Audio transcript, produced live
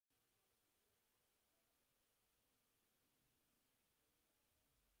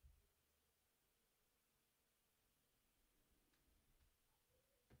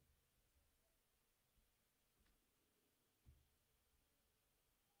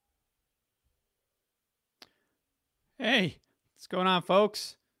Hey, what's going on,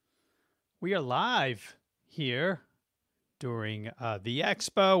 folks? We are live here during the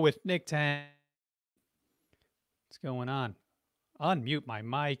Expo with Nick Tan. What's going on? Unmute my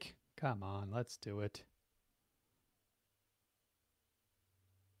mic. Come on, let's do it.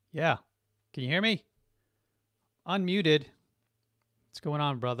 Yeah, can you hear me? Unmuted. What's going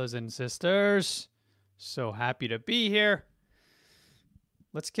on, brothers and sisters? So happy to be here.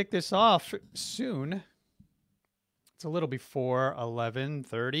 Let's kick this off soon. It's a little before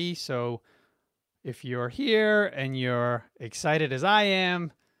 11:30, so if you're here and you're excited as I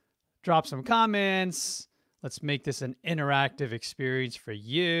am, drop some comments. Let's make this an interactive experience for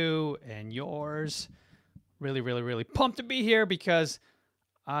you and yours. Really pumped to be here because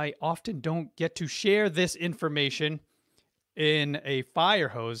I often don't get to share this information in a fire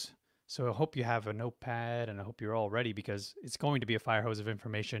hose. So I hope you have a notepad and I hope you're all ready because it's going to be a fire hose of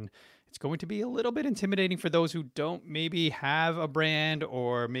information. It's going to be a little bit intimidating for those who don't maybe have a brand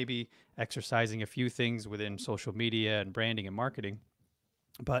or maybe exercising a few things within social media and branding and marketing.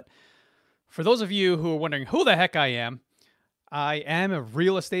 But for those of you who are wondering who the heck I am a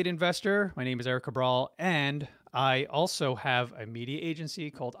real estate investor. My name is Erik Cabral, and I also have a media agency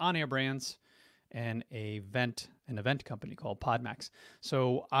called On Air Brands and an event company called PodMAX.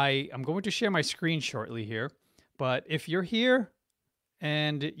 So I am going to share my screen shortly here, but if you're here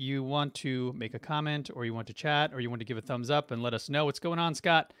and you want to make a comment or you want to chat or you want to give a thumbs up and let us know what's going on,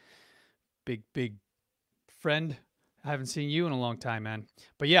 Scott, big friend. I haven't seen you in a long time, man.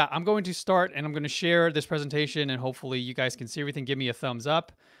 But yeah, I'm going to start and I'm going to share this presentation and hopefully you guys can see everything. Give me a thumbs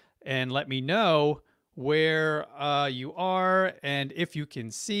up and let me know where you are and if you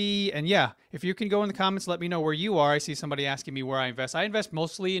can see. And yeah, if you can go in the comments, let me know where you are. I see somebody asking me where I invest. I invest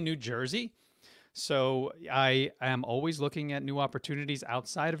mostly in New Jersey. So I am always looking at new opportunities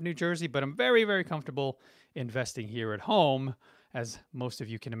outside of New Jersey, but I'm very comfortable investing here at home. As most of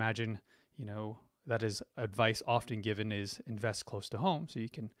you can imagine, you know, that is advice often given is invest close to home so you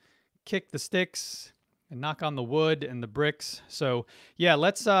can kick the sticks and knock on the wood and the bricks. So yeah,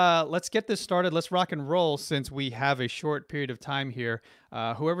 let's get this started. Let's rock and roll since we have a short period of time here.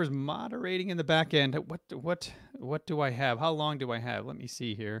 Whoever's moderating in the back end, what do I have? How long do I have? Let me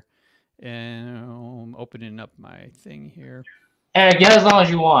see here. And I'm opening up my thing here. Eric, get as long as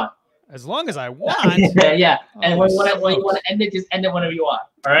you want. As long as I want. Yeah. And when you want to end it, just end it whenever you want.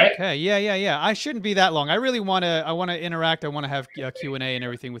 All right. Okay. Yeah. I shouldn't be that long. I really want to. I want to interact. I want to have Q&A and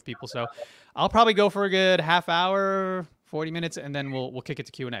everything with people. So I'll probably go for a good half hour, 40 minutes, and then we'll kick it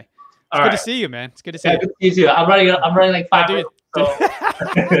to Q&A. It's good to see you, man. It's good to see you. Good to see you too. I'm running like 5 minutes.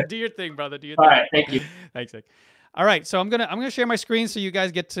 Do your thing, brother. Do your thing. All right. Thank you. Thanks, Nick. All right. So I'm gonna share my screen so you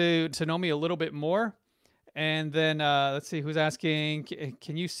guys get to know me a little bit more. And then let's see who's asking.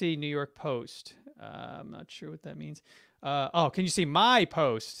 Can you see New York Post? I'm not sure what that means. Oh, can you see my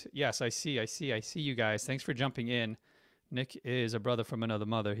post? Yes, I see you guys. Thanks for jumping in. Nick is a brother from another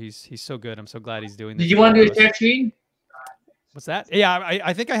mother. He's so good. I'm so glad he's doing this. Did you want to do a share screen? What's that? Yeah,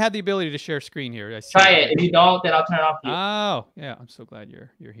 I think I had the ability to share screen here. Try it. If you don't, then I'll turn it off. Oh, yeah. I'm so glad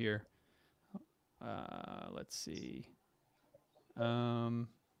you're here. Let's see. Hold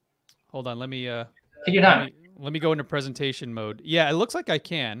on. Let me take your time. Let me go into presentation mode. Yeah, it looks like I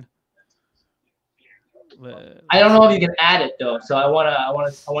can. I don't know if you can add it though, so I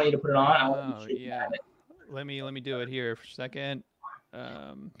want you to put it on. Yeah. Let me do it here for a second.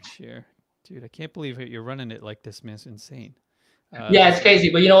 Share, dude. I can't believe you're running it like this, man. It's insane. Yeah, it's crazy,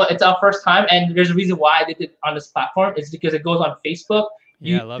 but you know it's our first time, and there's a reason why I did it on this platform. It's because it goes on Facebook,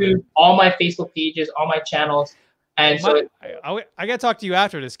 YouTube, I love it. All my Facebook pages, all my channels. And so I got to talk to you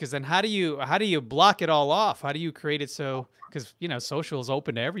after this because then how do you block it all off? How do you create it so because you know social is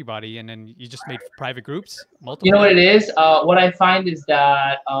open to everybody and then you just made private groups? Multiple. You know what it is? What I find is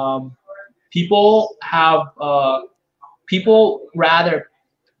that people rather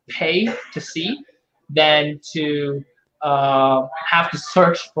pay to see than to have to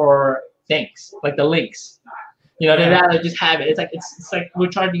search for things like the links. You know, they rather just have it. It's like we're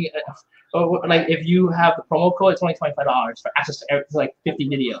charging. Like if you have the promo code, it's only $25 for access to like 50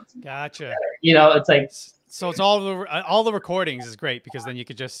 videos. Gotcha. You know, it's like so it's all the recordings is great because then you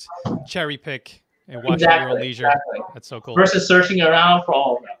could just cherry pick and watch at your own leisure. Exactly. That's so cool. Versus searching around for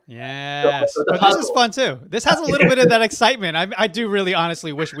all of them. Yes, but this is fun too. This has a little bit of that excitement. I do really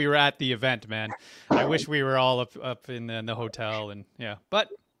honestly wish we were at the event, man. I wish we were all up in the hotel and yeah, but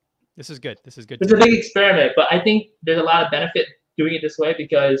this is good. This is good. It's a big experiment, but I think there's a lot of benefit doing it this way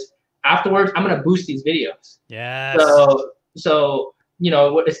because afterwards I'm gonna boost these videos. Yeah. So you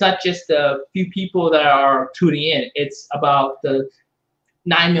know, it's not just the few people that are tuning in. It's about the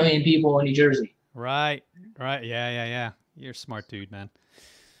 9 million people in New Jersey. Right. Right. Yeah. You're a smart dude, man.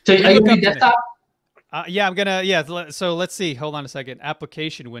 So You are you look on up your to me. desktop? Yeah, I'm gonna. Yeah. So let's see. Hold on a second.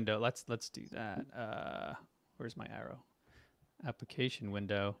 Application window. Let's do that. Where's my arrow? Application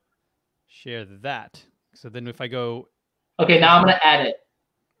window. Share that. So then if I go, Okay, now I'm gonna add it.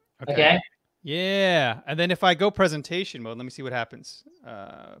 okay. Okay. Yeah, and then if I go presentation mode, let me see what happens.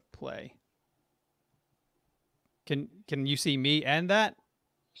 Play. Can you see me and that?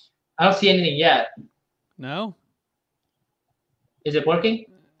 I don't see anything yet. No, Is it working?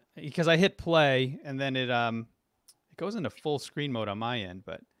 because I hit play and then it goes into full screen mode on my end.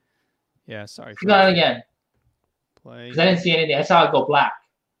 But yeah, sorry, Click on it folks. again. Play. Because I didn't see anything. I saw it go black.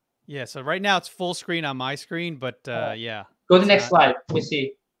 Yeah, so right now it's full screen on my screen, but yeah, Go to the it's next not. slide. Let me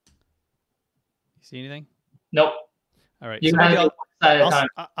see. You see anything? Nope. All right, You so gotta maybe go one side at a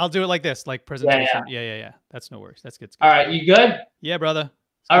time. I'll do it like this, like Yeah, presentation. Yeah. That's no worries. That's good. It's All good. right, you good? Yeah, brother.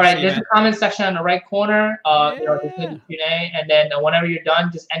 It's All good to right, see you, there's man. a comment section on the right corner. Just hit Yeah. the Q&A, and then whenever you're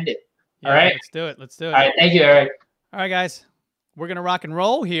done, just end it. All Yeah, right. let's do it. Let's do All it. right. Thank you, Eric. All right, guys. We're going to rock and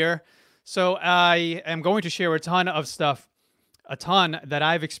roll here. So I am going to share a ton of stuff, a ton that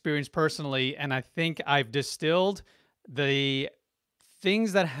I've experienced personally, and I think I've distilled the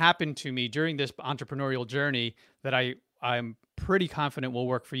things that happened to me during this entrepreneurial journey that I'm pretty confident will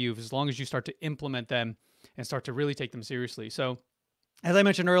work for you as long as you start to implement them and start to really take them seriously. So, as I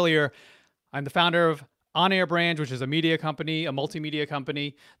mentioned earlier, I'm the founder of On Air Brands, which is a media company, a multimedia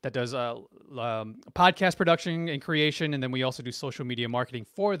company that does podcast production and creation. And then we also do social media marketing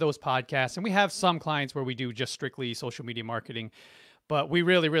for those podcasts. And we have some clients where we do just strictly social media marketing. But we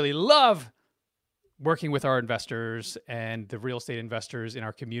really, really love working with our investors and the real estate investors in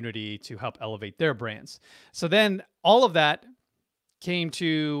our community to help elevate their brands. So then all of that came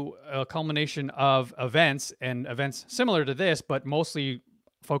to a culmination of events and events similar to this, but mostly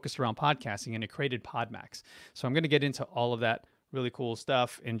focused around podcasting, and it created PodMAX. So I'm going to get into all of that really cool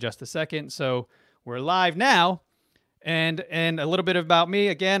stuff in just a second. So we're live now. And a little bit about me.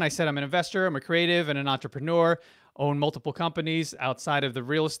 Again, I said I'm an investor, I'm a creative and an entrepreneur, own multiple companies outside of the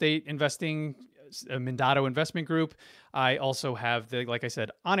real estate investing, Mindado Investment Group. I also have like I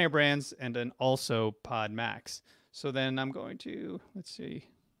said, On Air Brands and then also PodMAX. So then I'm going to, let's see,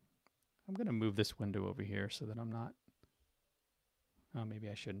 I'm going to move this window over here so that I'm not, oh, maybe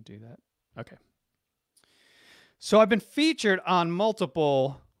I shouldn't do that. Okay. So I've been featured on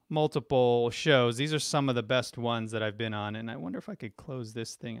multiple shows. These are some of the best ones that I've been on. And I wonder if I could close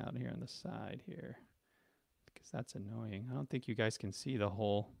this thing out here on the side here, because that's annoying. I don't think you guys can see the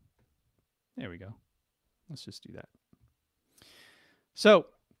whole, there we go. Let's just do that. So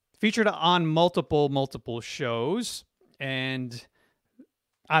featured on multiple shows, and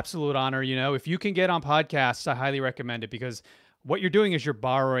absolute honor. You know, if you can get on podcasts, I highly recommend it, because what you're doing is you're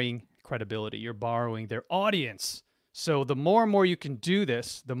borrowing credibility. You're borrowing their audience. So the more and more you can do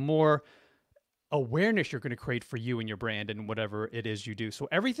this, the more awareness you're going to create for you and your brand and whatever it is you do. So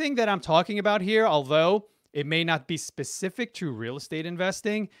everything that I'm talking about here, although it may not be specific to real estate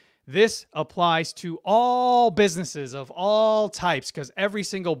investing, this applies to all businesses of all types, because every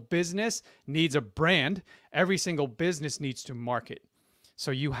single business needs a brand. Every single business needs to market.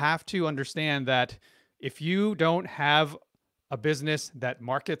 So you have to understand that if you don't have a business that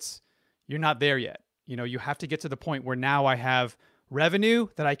markets, you're not there yet. You know, you have to get to the point where now I have revenue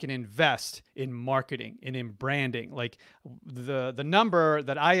that I can invest in marketing and in branding. Like the number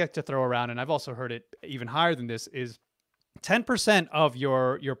that I like to throw around, and I've also heard it even higher than this, is 10% of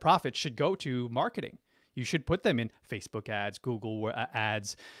your profit should go to marketing. You should put them in Facebook ads, Google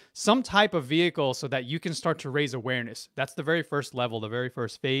ads, some type of vehicle so that you can start to raise awareness. That's the very first level, the very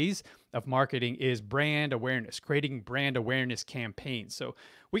first phase of marketing is brand awareness, creating brand awareness campaigns. So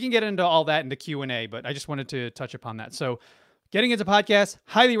we can get into all that in the Q&A, but I just wanted to touch upon that. So getting into podcasts,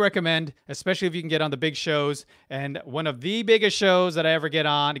 highly recommend, especially if you can get on the big shows. And one of the biggest shows that I ever got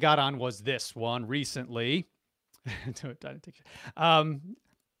on was this one recently.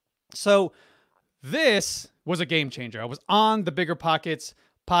 So this was a game changer. I was on the Bigger Pockets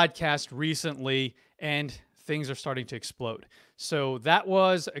podcast recently, and things are starting to explode. So that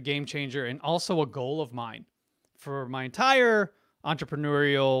was a game changer and also a goal of mine for my entire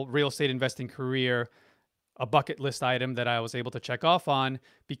entrepreneurial real estate investing career, a bucket list item that I was able to check off on,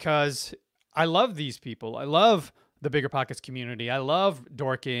 because I love these people. I love the Bigger Pockets community. I love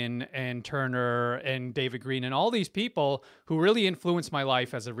Dorkin and Turner and David Green and all these people who really influenced my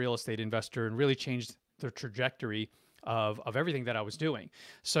life as a real estate investor and really changed the trajectory of everything that I was doing.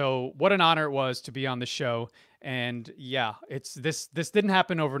 So what an honor it was to be on the show. And yeah, it's this didn't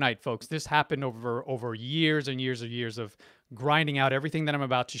happen overnight, folks. This happened over years and years and years of grinding out everything that I'm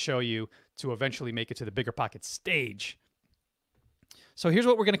about to show you to eventually make it to the Bigger Pockets stage. So here's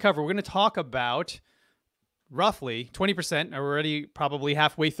what we're going to cover. We're going to talk about roughly 20%, already probably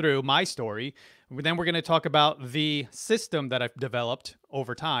halfway through my story. Then we're going to talk about the system that I've developed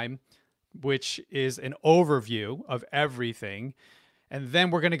over time, which is an overview of everything. And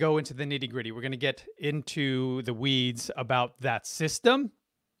then we're going to go into the nitty gritty. We're going to get into the weeds about that system.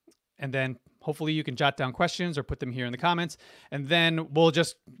 And then hopefully you can jot down questions or put them here in the comments. And then we'll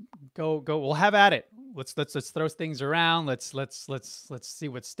just go. We'll have at it. Let's throw things around. Let's see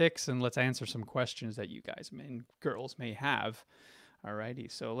what sticks, and let's answer some questions that you guys and girls may have.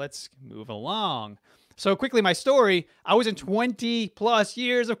 Alrighty, so let's move along. So quickly, my story, I was in 20 plus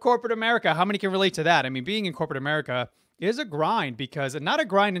years of corporate America. How many can relate to that? I mean, being in corporate America is a grind, because not a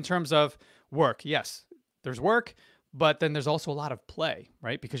grind in terms of work. Yes, there's work, but then there's also a lot of play,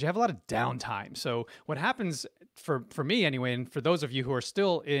 right? Because you have a lot of downtime. So what happens for me anyway, and for those of you who are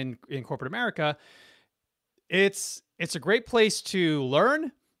still in corporate America, it's a great place to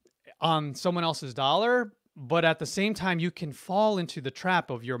learn on someone else's dollar, but at the same time, you can fall into the trap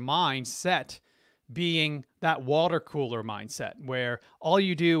of your mindset being that water cooler mindset, where all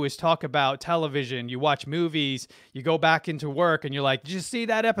you do is talk about television, you watch movies, you go back into work, and you're like, did you see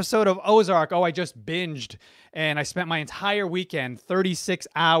that episode of Ozark? Oh, I just binged, and I spent my entire weekend, 36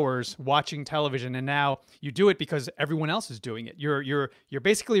 hours watching television, and now you do it because everyone else is doing it. You're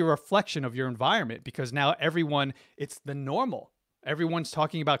basically a reflection of your environment, because now it's the normal. Everyone's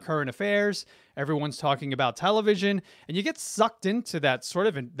talking about current affairs. Everyone's talking about television, and you get sucked into that sort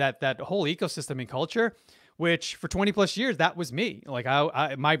of that whole ecosystem and culture, which for 20 plus years, that was me. Like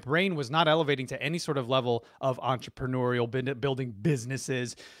my brain was not elevating to any sort of level of entrepreneurial building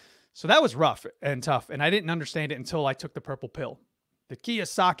businesses. So that was rough and tough. And I didn't understand it until I took the purple pill. The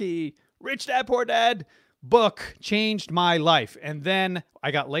Kiyosaki Rich Dad Poor Dad book changed my life. And then I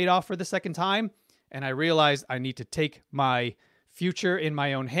got laid off for the second time, and I realized I need to take my future in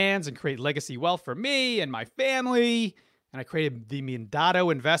my own hands and create legacy wealth for me and my family. And I created the Mindado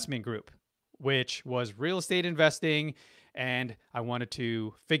Investment Group, which was real estate investing. And I wanted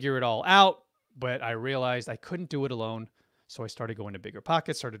to figure it all out, but I realized I couldn't do it alone. So I started going to Bigger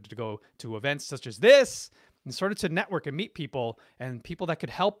Pockets, started to go to events such as this, and started to network and meet people, and people that could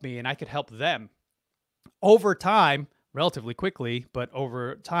help me and I could help them. Over time, relatively quickly, but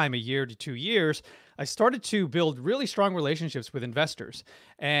over time, a year to 2 years, I started to build really strong relationships with investors,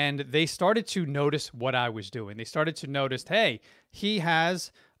 and they started to notice what I was doing. They started to notice, hey, he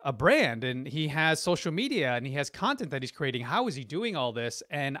has a brand and he has social media and he has content that he's creating. How is he doing all this?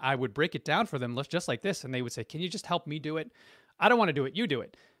 And I would break it down for them just like this. And they would say, can you just help me do it? I don't want to do it. You do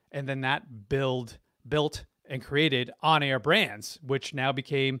it. And then that built and created On Air Brands, which now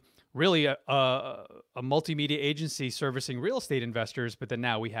became really a multimedia agency servicing real estate investors. But then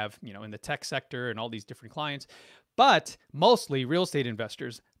now we have, in the tech sector and all these different clients, but mostly real estate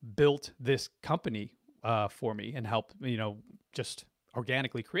investors built this company for me and helped, just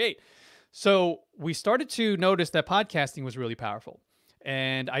organically create. So we started to notice that podcasting was really powerful.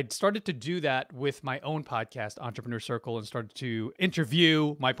 And I started to do that with my own podcast, Entrepreneur Circle, and started to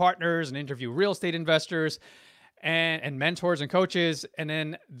interview my partners and interview real estate investors and mentors and coaches. And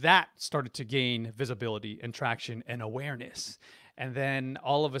then that started to gain visibility and traction and awareness. And then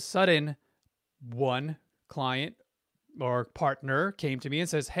all of a sudden, one client or partner came to me and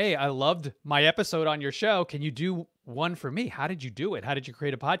says, hey, I loved my episode on your show. Can you do one for me? How did you do it? How did you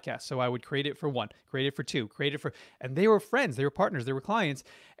create a podcast? So I would create it for one, create it for two, and they were friends, they were partners, they were clients.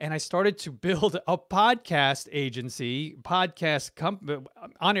 And I started to build a podcast agency,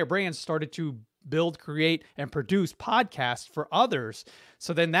 On Air Brands started to build, create, and produce podcasts for others.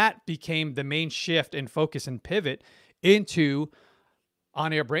 So then that became the main shift and focus and pivot into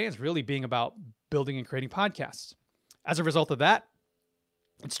On Air Brands really being about building and creating podcasts. As a result of that,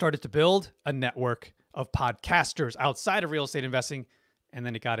 it started to build a network of podcasters outside of real estate investing. And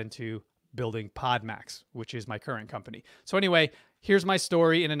then it got into building PodMAX, which is my current company. So anyway, here's my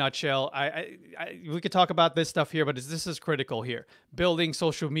story in a nutshell. We could talk about this stuff here, but this is critical here. Building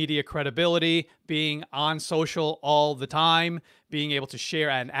social media credibility, being on social all the time, being able to share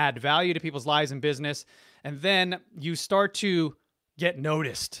and add value to people's lives and business. And then you start to get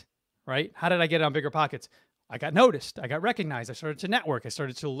noticed, right? How did I get on Bigger Pockets? I got noticed. I got recognized. I started to network. I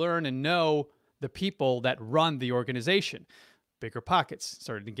started to learn and know the people that run the organization. Bigger Pockets,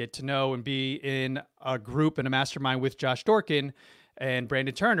 started to get to know and be in a group and a mastermind with Josh Dorkin and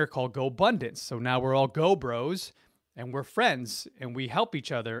Brandon Turner called Go Abundance. So now we're all Go Bros. and we're friends and we help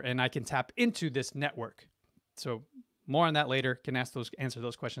each other, and I can tap into this network. So more on that later. Can answer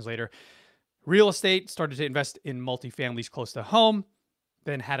those questions later. Real estate, started to invest in multifamilies close to home,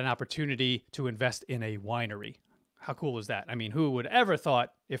 then had an opportunity to invest in a winery. How cool is that? I mean, who would ever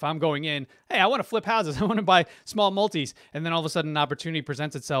thought if I'm going in, hey, I want to flip houses, I want to buy small multis, and then all of a sudden an opportunity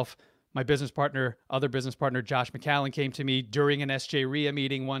presents itself. My other business partner, Josh McCallan, came to me during an SJ RIA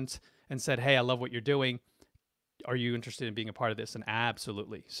meeting once and said, hey, I love what you're doing. Are you interested in being a part of this? And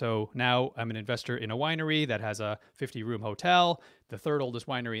absolutely. So now I'm an investor in a winery that has a 50-room hotel, the third oldest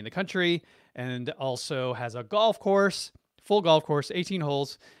winery in the country, and also has a golf course, full golf course, 18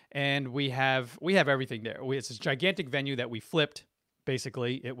 holes, and we have everything there. It's this gigantic venue that we flipped.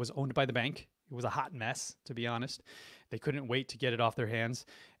 Basically, it was owned by the bank. It was a hot mess, to be honest. They couldn't wait to get it off their hands,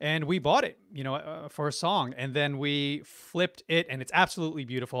 and we bought it, for a song, and then we flipped it, and it's absolutely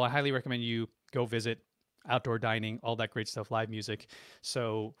beautiful. I highly recommend you go visit. Outdoor dining, all that great stuff, live music.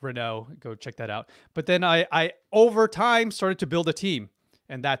 So Renault, go check that out. But then I over time started to build a team,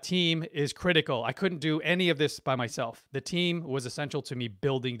 and that team is critical. I couldn't do any of this by myself. The team was essential to me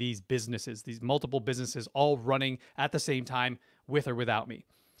building these businesses, these multiple businesses all running at the same time with or without me.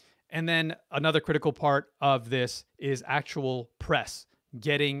 And then another critical part of this is actual press,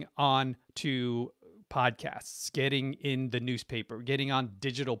 getting on to podcasts, getting in the newspaper, getting on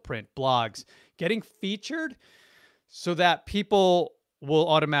digital print, blogs, getting featured so that people will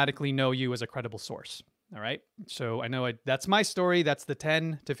automatically know you as a credible source. All right. So I know that's my story. That's the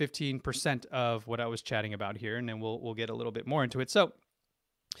 10 to 15% of what I was chatting about here. And then we'll get a little bit more into it. So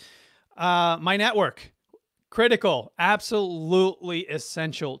my network, critical, absolutely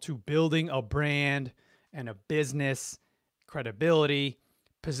essential to building a brand and a business, credibility,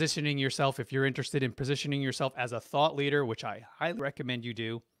 positioning yourself, if you're interested in positioning yourself as a thought leader, which I highly recommend you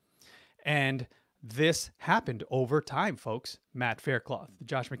do. And this happened over time, folks. Matt Faircloth,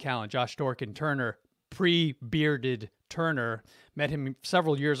 Josh McCallan, Josh Dorkin, Turner, pre-bearded Turner, met him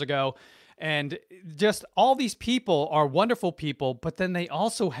several years ago. And just all these people are wonderful people, but then they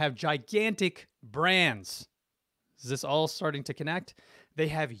also have gigantic brands. Is this all starting to connect? They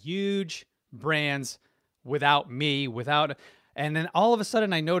have huge brands without me, and then all of a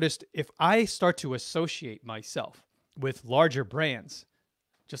sudden I noticed if I start to associate myself with larger brands,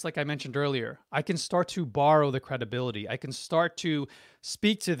 just like I mentioned earlier, I can start to borrow the credibility. I can start to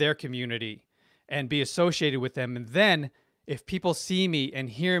speak to their community and be associated with them. And then if people see me and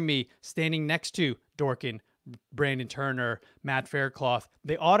hear me standing next to Dorkin, Brandon Turner, Matt Faircloth,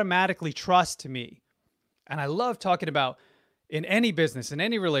 they automatically trust me. And I love talking about in any business, in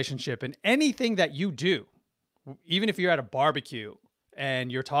any relationship, in anything that you do, even if you're at a barbecue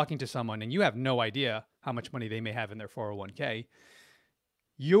and you're talking to someone and you have no idea how much money they may have in their 401k,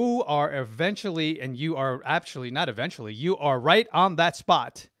 you are eventually, and you are actually not eventually, you are right on that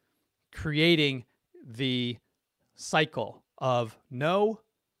spot creating the cycle of know,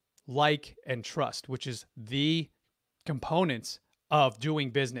 like, and trust, which is the components of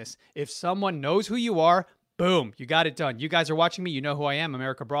doing business. If someone knows who you are, boom, you got it done. You guys are watching me. You know who I am. I'm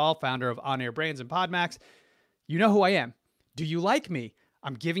Erik Cabral, founder of On Air Brands and PodMAX. You know who I am. Do you like me?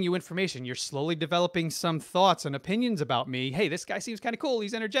 I'm giving you information. You're slowly developing some thoughts and opinions about me. Hey, this guy seems kind of cool.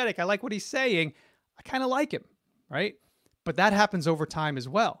 He's energetic. I like what he's saying. I kind of like him, right? But that happens over time as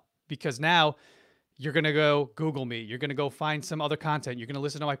well, because now you're going to go Google me. You're going to go find some other content. You're going to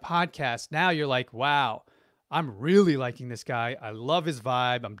listen to my podcast. Now you're like, wow, I'm really liking this guy. I love his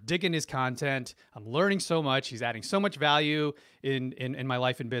vibe. I'm digging his content. I'm learning so much. He's adding so much value in my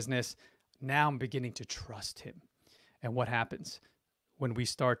life and business. Now I'm beginning to trust him. And what happens when we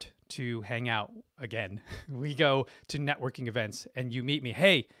start to hang out again? We go to networking events and you meet me.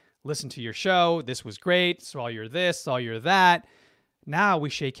 Hey, listen to your show. This was great. Saw you're this, saw you're that. Now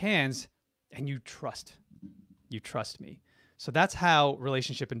we shake hands and you trust. You trust me. So that's how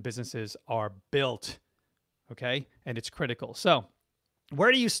relationship and businesses are built. Okay. And it's critical. So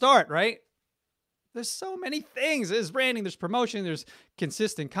where do you start, right? There's so many things. There's branding, there's promotion, there's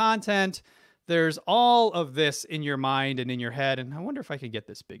consistent content. There's all of this in your mind and in your head. And I wonder if I could get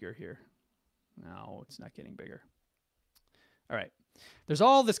this bigger here. No, it's not getting bigger. All right. There's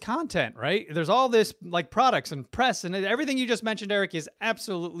all this content, right? There's all this like products and press and everything you just mentioned, Erik, is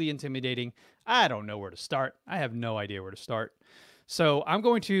absolutely intimidating. I don't know where to start. I have no idea where to start. So I'm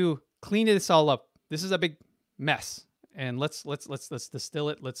going to clean this all up. This is a big mess. And let's distill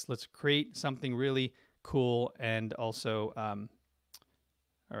it. Let's create something really cool. And also,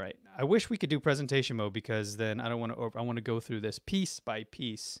 all right. I wish we could do presentation mode, because then I don't want to. I want to go through this piece by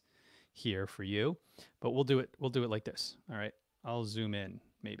piece here for you. But we'll do it. We'll do it like this. All right. I'll zoom in.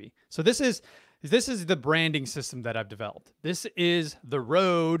 maybe. So this is the branding system that I've developed. This is the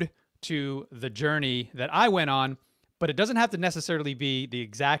road to the journey that I went on, but it doesn't have to necessarily be the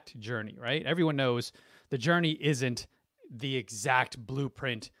exact journey, right? Everyone knows the journey isn't the exact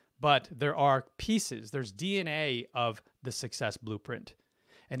blueprint, but there are pieces, there's DNA of the success blueprint.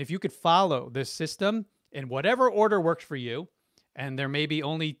 And if you could follow this system in whatever order works for you, and there may be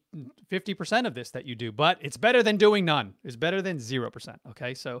only 50% of this that you do, but it's better than doing none. It's better than 0%.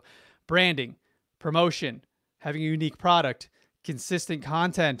 Okay. So branding, promotion, having a unique product, consistent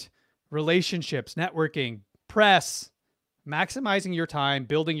content, relationships, networking, press, maximizing your time,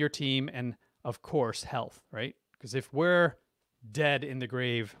 building your team, and of course, health, right? Because if we're dead in the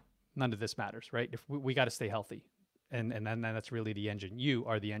grave, none of this matters, right? If we got to stay healthy. And then that's really the engine. You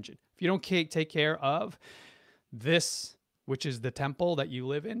are the engine. If you don't take care of this, which is the temple that you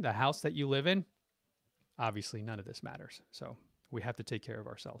live in, the house that you live in, obviously none of this matters. So we have to take care of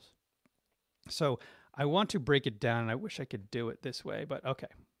ourselves. So I want to break it down, and I wish I could do it this way, but okay.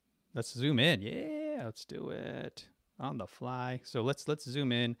 Let's zoom in. Yeah, let's do it on the fly. So let's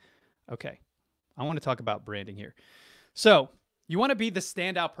zoom in. Okay. I want to talk about branding here. So you want to be the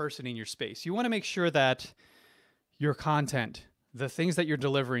standout person in your space. You want to make sure that your content, the things that you're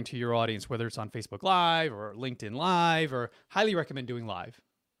delivering to your audience, whether it's on Facebook Live or LinkedIn Live, or highly recommend doing live,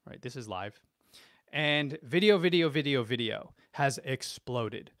 right? This is live. And video has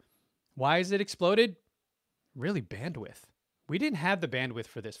exploded. Why has it exploded? Really, bandwidth. We didn't have the bandwidth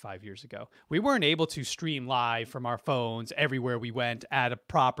for this 5 years ago. We weren't able to stream live from our phones everywhere we went at a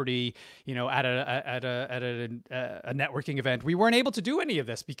property, at a networking event. We weren't able to do any of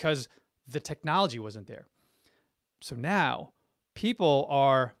this because the technology wasn't there. So now people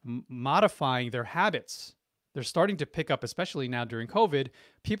are modifying their habits. They're starting to pick up, especially now during COVID.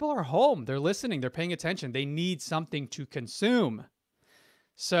 People are home. They're listening. They're paying attention. They need something to consume.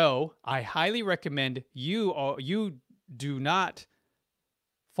 So I highly recommend you do not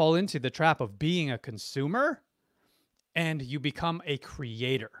fall into the trap of being a consumer and you become a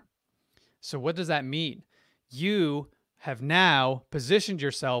creator. So what does that mean? You have now positioned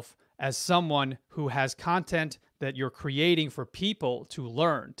yourself as someone who has content that you're creating for people to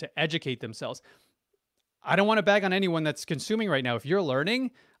learn, to educate themselves. I don't want to bag on anyone that's consuming right now. If you're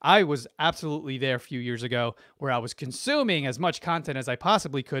learning, I was absolutely there a few years ago where I was consuming as much content as I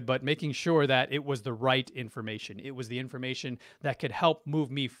possibly could, but making sure that it was the right information. It was the information that could help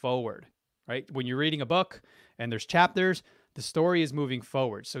move me forward, right? When you're reading a book and there's chapters, the story is moving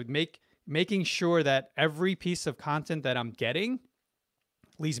forward. So making sure that every piece of content that I'm getting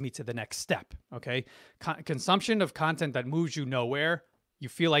leads me to the next step, okay? Consumption of content that moves you nowhere, you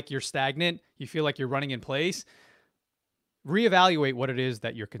feel like you're stagnant, you feel like you're running in place, reevaluate what it is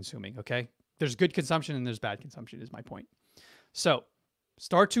that you're consuming, okay? There's good consumption and there's bad consumption is my point. So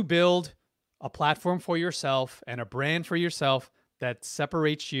start to build a platform for yourself and a brand for yourself that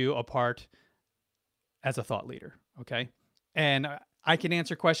separates you apart as a thought leader, okay? And I can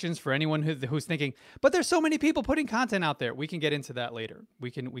answer questions for anyone who's thinking, but there's so many people putting content out there. We can get into that later.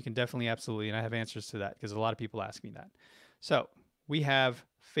 We can definitely, absolutely, and I have answers to that because a lot of people ask me that. So we have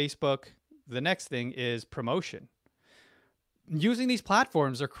Facebook. The next thing is promotion. Using these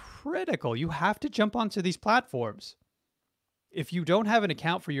platforms are critical. You have to jump onto these platforms. If you don't have an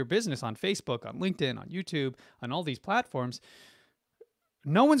account for your business on Facebook, on LinkedIn, on YouTube, on all these platforms,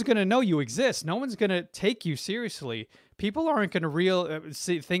 no one's going to know you exist. No one's going to take you seriously. People aren't going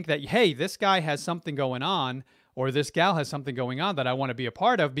to think that, hey, this guy has something going on or this gal has something going on that I want to be a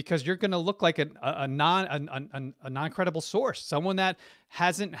part of, because you're going to look like a non-credible source, someone that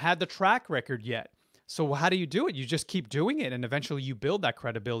hasn't had the track record yet. So how do you do it? You just keep doing it, and eventually you build that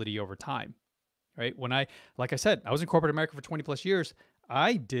credibility over time, right? Like I said, I was in corporate America for 20 plus years.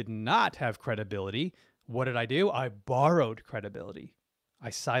 I did not have credibility. What did I do? I borrowed credibility. I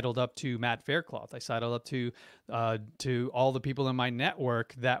sidled up to Matt Faircloth. I sidled up to all the people in my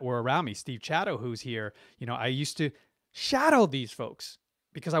network that were around me. Steve Chatto, who's here. I used to shadow these folks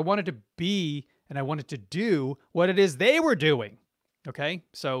because I wanted to be and I wanted to do what it is they were doing. Okay,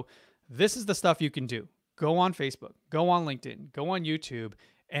 so this is the stuff you can do. Go on Facebook, go on LinkedIn, go on YouTube,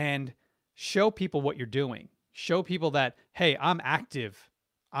 and show people what you're doing. Show people that, hey, I'm active.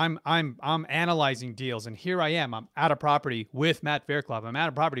 I'm analyzing deals, and here I am. I'm at a property with Matt Fairclough. I'm at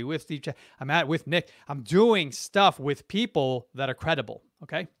a property with Steve. I'm with Nick. I'm doing stuff with people that are credible.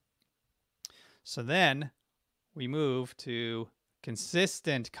 Okay. So then we move to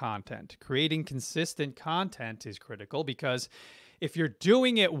consistent content. Creating consistent content is critical because if you're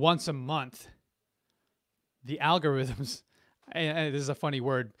doing it once a month, the algorithms, and this is a funny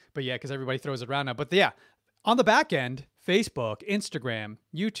word, but yeah, because everybody throws it around now. But yeah, on the back end, Facebook, Instagram,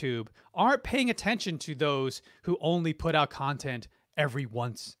 YouTube aren't paying attention to those who only put out content every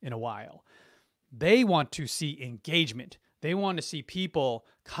once in a while. They want to see engagement. They want to see people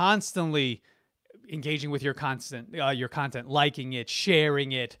constantly engaging with your content, liking it,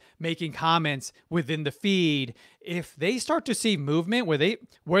 sharing it, making comments within the feed. If they start to see movement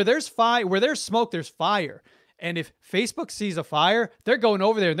where there's smoke, there's fire. And if Facebook sees a fire, they're going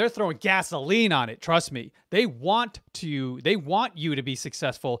over there and they're throwing gasoline on it. Trust me. They want you to be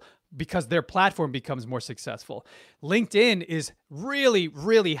successful because their platform becomes more successful. LinkedIn is really,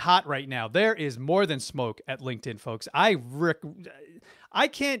 really hot right now. There is more than smoke at LinkedIn, folks. I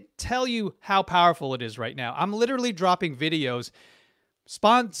can't tell you how powerful it is right now. I'm literally dropping videos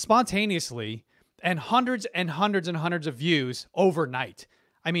spontaneously and hundreds of views overnight.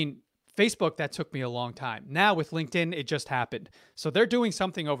 I mean, Facebook, that took me a long time. Now with LinkedIn, it just happened. So they're doing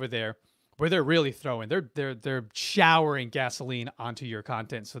something over there where they're really they're showering gasoline onto your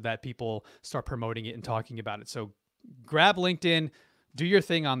content so that people start promoting it and talking about it. So grab LinkedIn, do your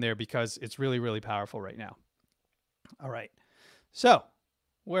thing on there because it's really, really powerful right now. All right. So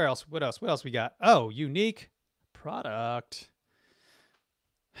what else we got? Oh, unique product.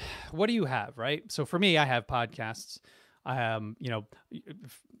 What do you have, right? So for me, I have podcasts. I'm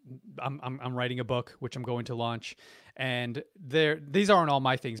writing a book, which I'm going to launch, and these aren't all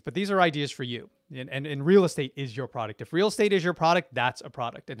my things, but these are ideas for you. And real estate is your product. If real estate is your product, that's a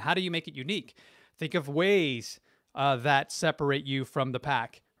product. And how do you make it unique? Think of ways that separate you from the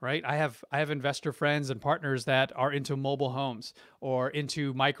pack, right? I have investor friends and partners that are into mobile homes or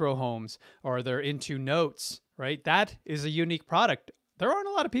into micro homes, or they're into notes, right? That is a unique product. There aren't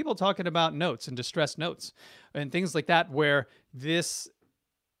a lot of people talking about notes and distressed notes and things like that, where this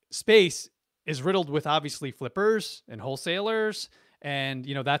space is riddled with obviously flippers and wholesalers. And,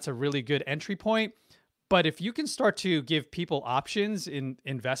 that's a really good entry point. But if you can start to give people options in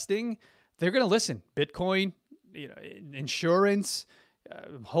investing, they're going to listen. Bitcoin, insurance,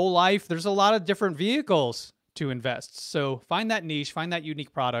 whole life. There's a lot of different vehicles to invest. So find that niche, find that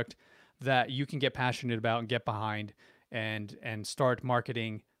unique product that you can get passionate about and get behind, and start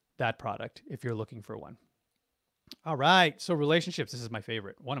marketing that product if you're looking for one. All right. So relationships, this is my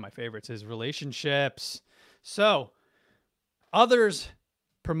favorite. One of my favorites is relationships. So others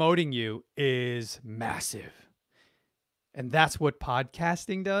promoting you is massive. And that's what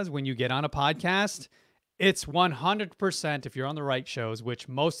podcasting does. When you get on a podcast, it's 100%, if you're on the right shows, which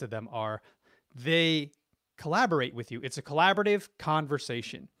most of them are, they collaborate with you. It's a collaborative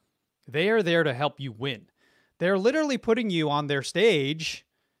conversation. They are there to help you win. They're literally putting you on their stage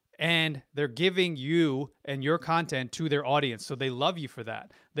and they're giving you and your content to their audience. So they love you for that.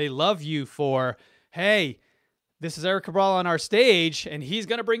 They love you for, hey, this is Erik Cabral on our stage and he's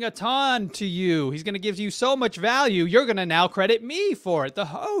going to bring a ton to you. He's going to give you so much value. You're going to now credit me for it, the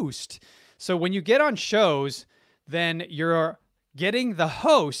host. So when you get on shows, then you're getting the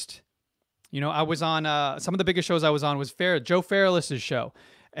host. I was on some of the biggest shows I was on was Joe Fairless's show.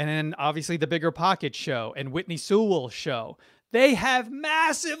 And then obviously the Bigger Pocket show and Whitney Sewell's show. They have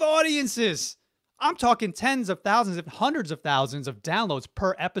massive audiences. I'm talking tens of thousands, if hundreds of thousands of downloads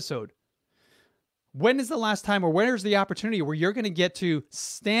per episode. When is the last time, or where's the opportunity where you're going to get to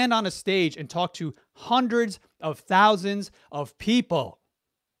stand on a stage and talk to hundreds of thousands of people?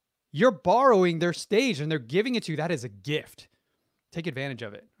 You're borrowing their stage and they're giving it to you. That is a gift. Take advantage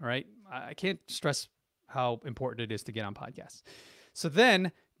of it. All right. I can't stress how important it is to get on podcasts. So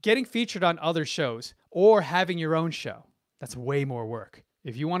then getting featured on other shows or having your own show, that's way more work.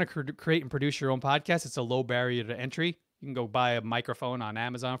 If you want to create and produce your own podcast, it's a low barrier to entry. You can go buy a microphone on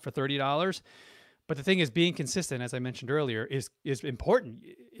Amazon for $30. But the thing is, being consistent, as I mentioned earlier, is important.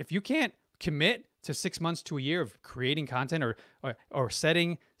 If you can't commit to 6 months to a year of creating content or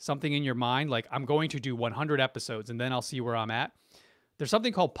setting something in your mind, like I'm going to do 100 episodes and then I'll see where I'm at. There's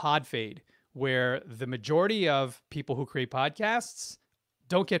something called pod fade, where the majority of people who create podcasts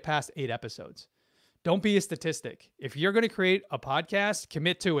don't get past 8 episodes. Don't be a statistic. If you're going to create a podcast,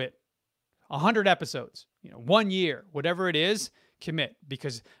 commit to it. 100 episodes, 1 year, whatever it is, commit,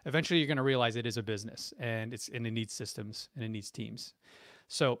 because eventually you're going to realize it is a business and it needs systems and it needs teams.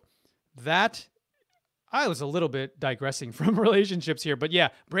 So that, I was a little bit digressing from relationships here, but yeah,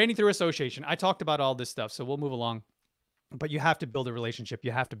 branding through association. I talked about all this stuff, so we'll move along. But you have to build a relationship.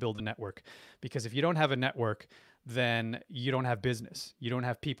 You have to build a network, because if you don't have a network, then you don't have business. You don't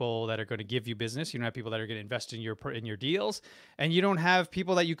have people that are going to give you business. You don't have people that are going to invest in your deals, and you don't have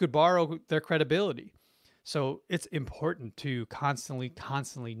people that you could borrow their credibility. So it's important to constantly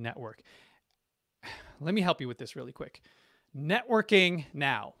network. Let me help you with this really quick. networking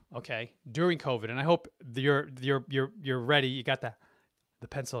now, okay, during COVID, and I hope you're ready. You got the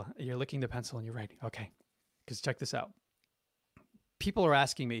pencil. You're licking the pencil and you're ready. Okay, because check this out. People are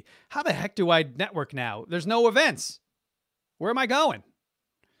asking me, how the heck do I network now? There's no events. Where am I going?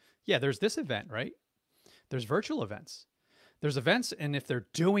 Yeah, there's this event, right? There's virtual events. There's events, and if they're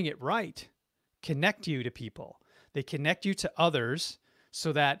doing it right, connect you to people. They connect you to others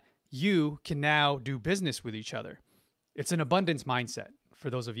so that you can now do business with each other. It's an abundance mindset for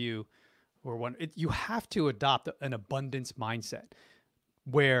those of you who are one. You have to adopt an abundance mindset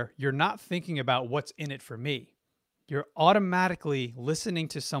where you're not thinking about what's in it for me. You're automatically listening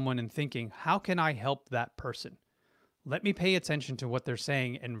to someone and thinking, how can I help that person? Let me pay attention to what they're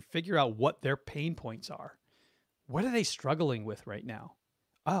saying and figure out what their pain points are. What are they struggling with right now?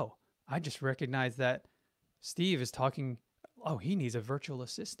 Oh, I just recognized that Steve is talking. Oh, he needs a virtual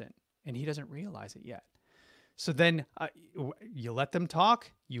assistant and he doesn't realize it yet. So then you let them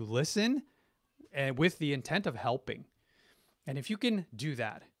talk, you listen, and with the intent of helping. And if you can do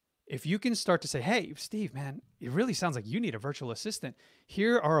that, if you can start to say, hey, Steve, man, it really sounds like you need a virtual assistant.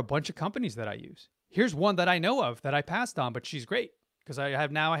 Here are a bunch of companies that I use. Here's one that I know of that I passed on, but she's great because I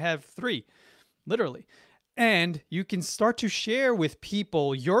have 3, literally. And you can start to share with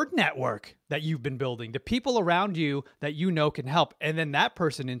people your network that you've been building, the people around you that you know can help. And then that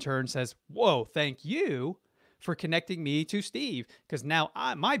person in turn says, whoa, thank you for connecting me to Steve, because now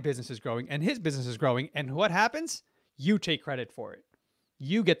my business is growing and his business is growing. And what happens? You take credit for it.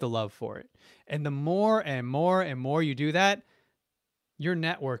 You get the love for it. And the more and more and more you do that, your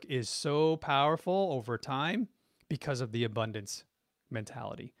network is so powerful over time because of the abundance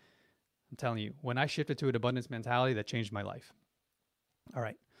mentality. I'm telling you, when I shifted to an abundance mentality, that changed my life. All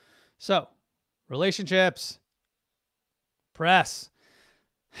right. So, relationships, press.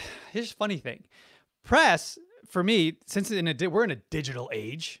 Here's a funny thing. Press, for me, since we're in a digital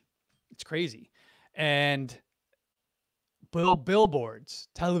age, it's crazy. And billboards,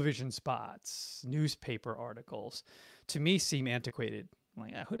 television spots, newspaper articles, to me seem antiquated. I'm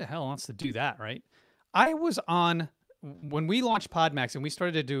like, who the hell wants to do that, right? I was on, when we launched PodMAX and we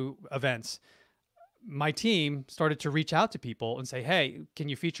started to do events, my team started to reach out to people and say, hey, can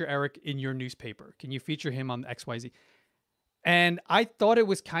you feature Erik in your newspaper? Can you feature him on XYZ? And I thought it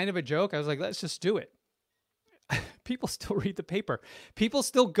was kind of a joke. I was like, let's just do it. People still read the paper. People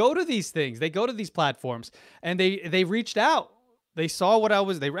still go to these things. They go to these platforms, and they reached out. They saw what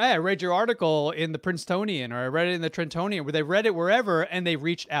I read your article in the Princetonian, or I read it in the Trentonian, where they read it wherever, and they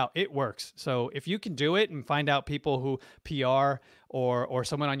reached out. It works. So if you can do it and find out people who PR or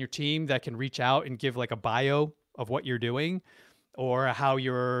someone on your team that can reach out and give like a bio of what you're doing or how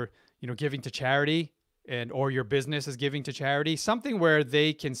you're, giving to charity, and or your business is giving to charity, something where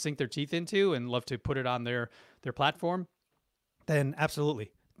they can sink their teeth into and love to put it on their platform, then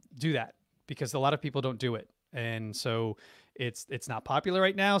absolutely do that, because a lot of people don't do it. And so it's not popular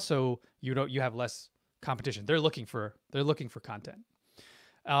right now. So you have less competition. They're looking for content.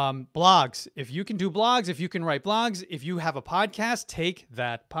 Blogs. If you can do blogs, if you can write blogs, if you have a podcast, take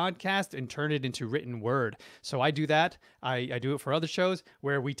that podcast and turn it into written word. So I do that. I do it for other shows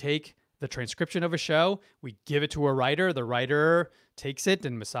where we take the transcription of a show, we give it to a writer. The writer takes it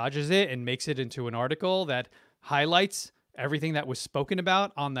and massages it and makes it into an article that highlights everything that was spoken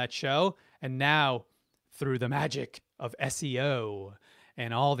about on that show. And now, through the magic of SEO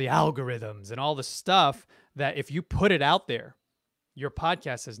and all the algorithms and all the stuff, that if you put it out there, your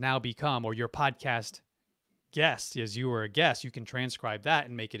podcast has now become, or your podcast guest, as you were a guest, you can transcribe that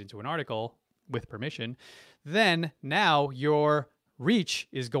and make it into an article with permission. Then now your reach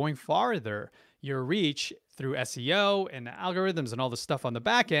is going farther. Your reach through SEO and algorithms and all the stuff on the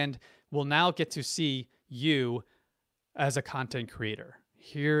back end will now get to see you as a content creator.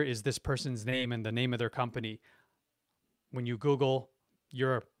 Here is this person's name and the name of their company. When you Google,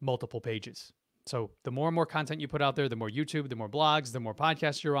 you're multiple pages. So the more and more content you put out there, the more YouTube, the more blogs, the more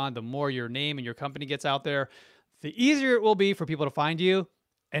podcasts you're on, the more your name and your company gets out there, the easier it will be for people to find you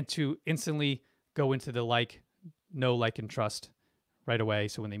and to instantly go into the know, like, and trust right away.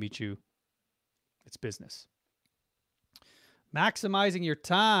 So when they meet you, it's business. Maximizing your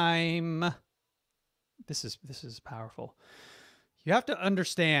time. This is powerful. You have to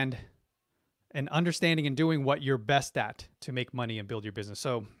understanding and doing what you're best at to make money and build your business.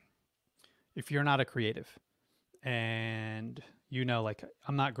 So if you're not a creative and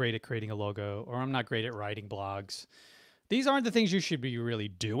I'm not great at creating a logo, or I'm not great at writing blogs, these aren't the things you should be really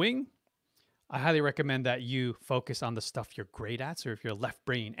doing. I highly recommend that you focus on the stuff you're great at. So if you're a left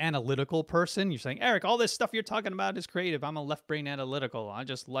brain analytical person, you're saying, Erik, all this stuff you're talking about is creative. I'm a left brain analytical. I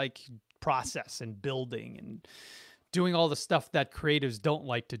just like process and building and doing all the stuff that creatives don't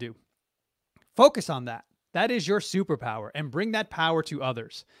like to do. Focus on that. That is your superpower, and bring that power to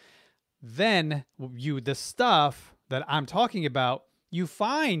others. Then the stuff that I'm talking about, you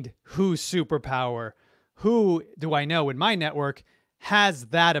find whose superpower, who do I know in my network has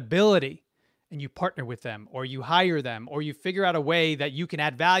that ability, and you partner with them, or you hire them, or you figure out a way that you can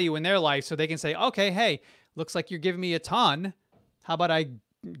add value in their life so they can say, okay, hey, looks like you're giving me a ton. How about I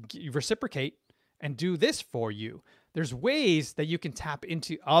reciprocate and do this for you? There's ways that you can tap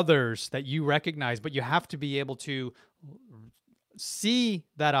into others that you recognize, but you have to be able to see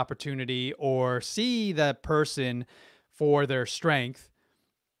that opportunity or see that person for their strength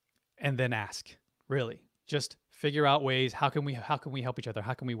and then ask. Really, just figure out ways. How can we help each other?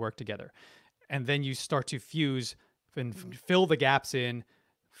 How can we work together? And then you start to fuse and fill the gaps in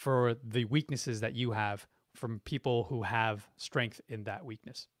for the weaknesses that you have from people who have strength in that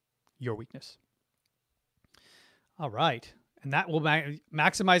weakness, your weakness. All right. And that will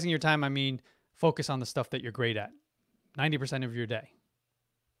maximizing your time. I mean, focus on the stuff that you're great at 90% of your day.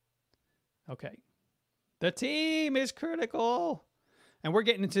 Okay. The team is critical. And we're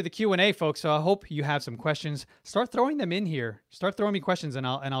getting into the Q&A, folks. So I hope you have some questions. Start throwing them in here. Start throwing me questions, and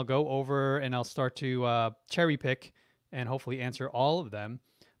I'll go over and I'll start to cherry pick and hopefully answer all of them.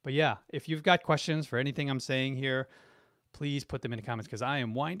 But yeah, if you've got questions for anything I'm saying here, please put them in the comments because I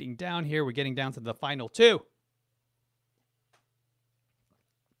am winding down here. We're getting down to the final two.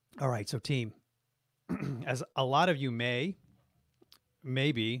 All right, so team, as a lot of you may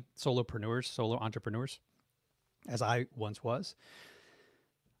be solopreneurs, solo entrepreneurs, as I once was,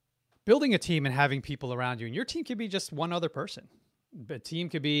 building a team and having people around you, and your team could be just one other person. A team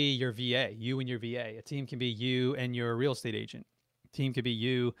could be your VA, you and your VA. A team can be you and your real estate agent. A team could be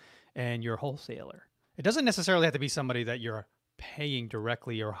you and your wholesaler. It doesn't necessarily have to be somebody that you're paying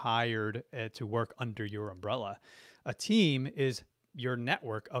directly or hired to work under your umbrella. A team is your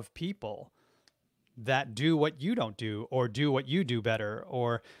network of people that do what you don't do or do what you do better,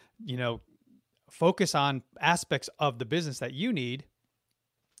 or, focus on aspects of the business that you need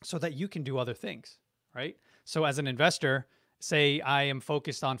so that you can do other things, right? So as an investor, say I am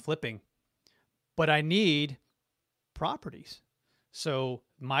focused on flipping, but I need properties. So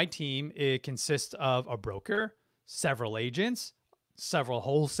my team, it consists of a broker, several agents, several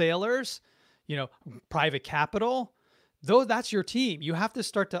wholesalers, private capital. Though that's your team, you have to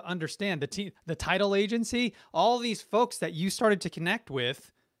start to understand the team, the title agency, all these folks that you started to connect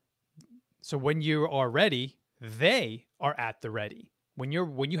with. So when you are ready, they are at the ready. When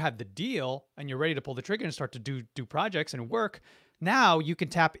you have the deal and you're ready to pull the trigger and start to do projects and work, now you can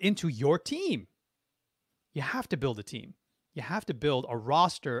tap into your team. You have to build a team. You have to build a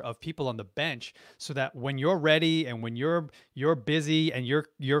roster of people on the bench so that when you're ready and when you're busy and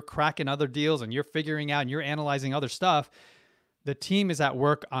you're cracking other deals and you're figuring out and you're analyzing other stuff, the team is at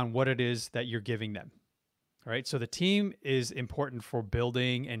work on what it is that you're giving them. All right. So the team is important for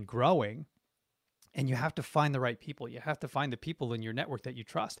building and growing. And you have to find the right people. You have to find the people in your network that you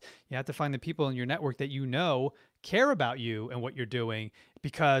trust. You have to find the people in your network that care about you and what you're doing,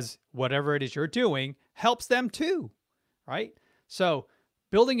 because whatever it is you're doing helps them too. Right? So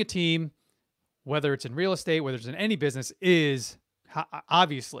building a team, whether it's in real estate, whether it's in any business, is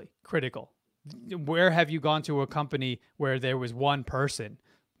obviously critical. Where have you gone to a company where there was one person?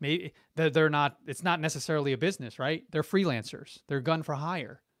 Maybe it's not necessarily a business, right? They're freelancers. They're gun for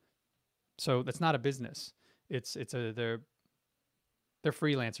hire. So that's not a business. They're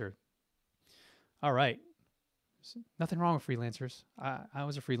freelancer. All right. Nothing wrong with freelancers. I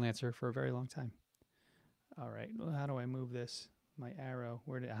was a freelancer for a very long time. All right. Well, how do I move this? My arrow.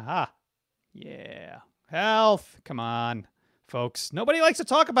 Aha. Yeah. Health. Come on, folks. Nobody likes to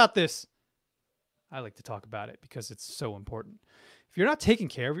talk about this. I like to talk about it because it's so important. If you're not taking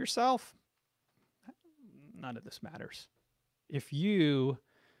care of yourself, none of this matters. If you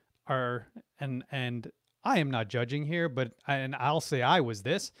are, and I am not judging here, but I'll say I was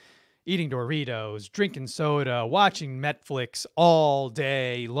this, eating Doritos, drinking soda, watching Netflix all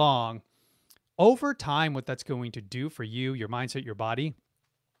day long. Over time, what that's going to do for you, your mindset, your body,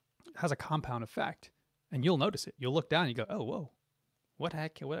 has a compound effect. And you'll notice it. You'll look down and you go, oh, whoa, what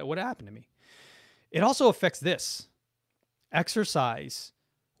happened to me? It also affects this. Exercise,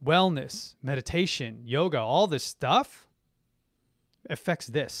 wellness, meditation, yoga, all this stuff affects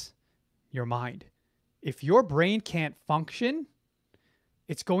this, your mind. If your brain can't function,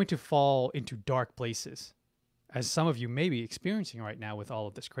 it's going to fall into dark places, as some of you may be experiencing right now with all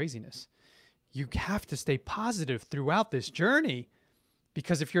of this craziness. You have to stay positive throughout this journey,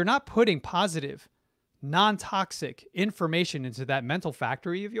 because if you're not putting positive, non-toxic information into that mental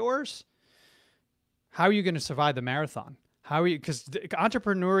factory of yours, how are you going to survive the marathon? How are you? Because the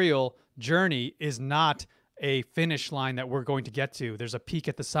entrepreneurial journey is not a finish line that we're going to get to. There's a peak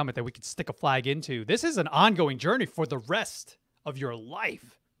at the summit that we could stick a flag into. This is an ongoing journey for the rest of your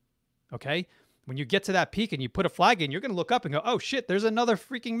life. Okay? When you get to that peak and you put a flag in, you're going to look up and go, oh shit, there's another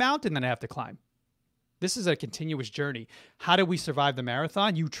freaking mountain that I have to climb. This is a continuous journey. How do we survive the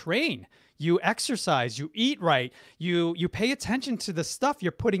marathon? You train, you exercise, you eat right, you pay attention to the stuff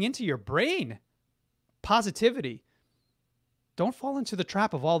you're putting into your brain. Positivity. Don't fall into the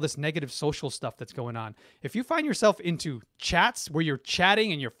trap of all this negative social stuff that's going on. If you find yourself into chats where you're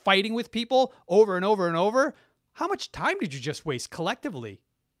chatting and you're fighting with people over and over and over, how much time did you just waste collectively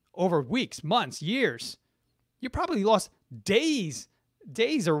over weeks, months, years? You probably lost days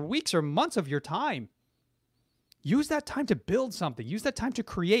or weeks or months of your time. Use that time to build something. Use that time to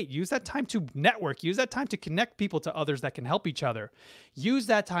create. Use that time to network. Use that time to connect people to others that can help each other. Use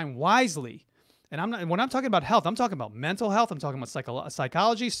that time wisely. And when I'm talking about health, I'm talking about mental health. I'm talking about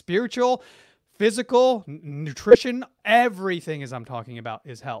psychology, spiritual, physical, nutrition. Everything I'm talking about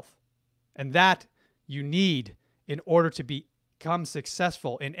is health. And that you need in order to become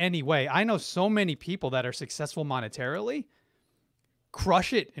successful in any way. I know so many people that are successful monetarily,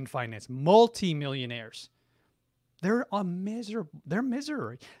 crush it in finance, multi-millionaires. They're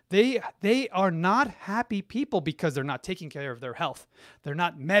misery. They are not happy people because they're not taking care of their health. They're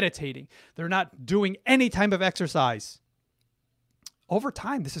not meditating. They're not doing any type of exercise. Over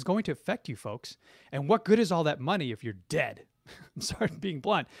time, this is going to affect you, folks. And what good is all that money if you're dead? I'm sorry for being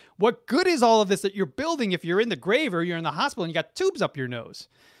blunt. What good is all of this that you're building if you're in the grave or you're in the hospital and you got tubes up your nose?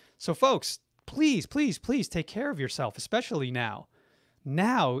 So folks, please, please, please take care of yourself, especially now.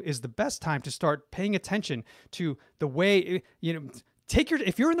 Now is the best time to start paying attention to the way,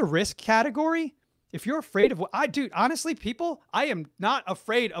 if you're in the risk category, if you're afraid of honestly, people, I am not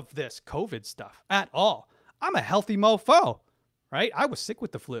afraid of this COVID stuff at all. I'm a healthy mofo, right? I was sick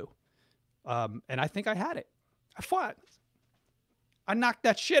with the flu. And I think I had it. I fought. I knocked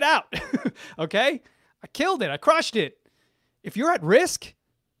that shit out. Okay. I killed it. I crushed it. If you're at risk,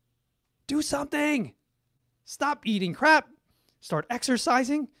 do something. Stop eating crap. Start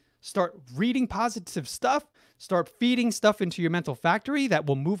exercising, start reading positive stuff, start feeding stuff into your mental factory that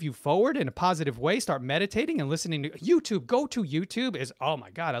will move you forward in a positive way. Start meditating and listening to YouTube. Go to YouTube. Oh my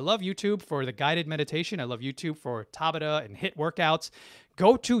God, I love YouTube for the guided meditation. I love YouTube for Tabata and HIIT workouts.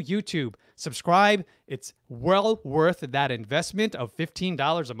 Go to YouTube, subscribe. It's well worth that investment of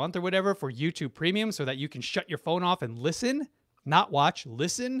 $15 a month or whatever for YouTube Premium so that you can shut your phone off and listen. Not watch,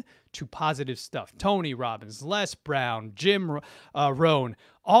 listen to positive stuff. Tony Robbins, Les Brown, Jim Rohn,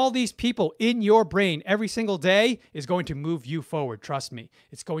 all these people in your brain every single day is going to move you forward. Trust me,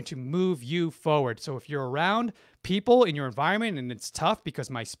 it's going to move you forward. So if you're around people in your environment and it's tough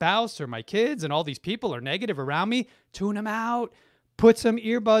because my spouse or my kids and all these people are negative around me, tune them out. Put some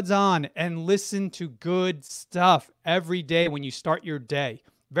earbuds on and listen to good stuff every day when you start your day.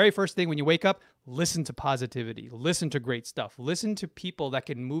 Very first thing when you wake up, listen to positivity. Listen to great stuff. Listen to people that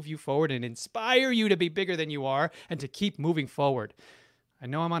can move you forward and inspire you to be bigger than you are and to keep moving forward. I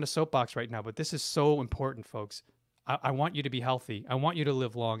know I'm on a soapbox right now, but this is so important, folks. I want you to be healthy. I want you to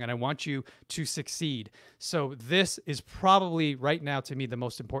live long, and I want you to succeed. So this is probably right now to me the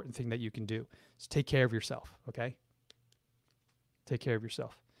most important thing that you can do is take care of yourself, okay? Take care of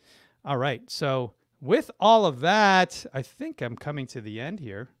yourself. All right. So with all of that, I think I'm coming to the end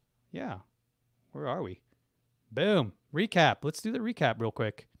here. Yeah. Where are we? Boom. Recap. Let's do the recap real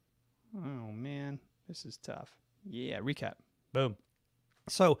quick. Oh, man. This is tough. Yeah, recap. Boom.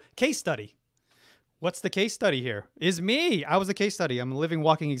 So, case study. What's the case study here? Is me. I was a case study. I'm a living,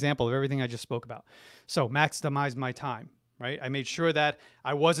 walking example of everything I just spoke about. So, maximize my time, right? I made sure that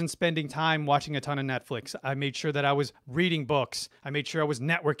I wasn't spending time watching a ton of Netflix. I made sure that I was reading books. I made sure I was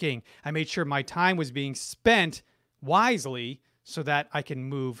networking. I made sure my time was being spent wisely so that I can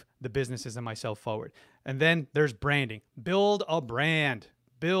move the businesses and myself forward. And then there's branding. Build a brand.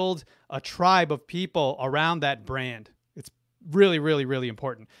 Build a tribe of people around that brand. It's really, really, really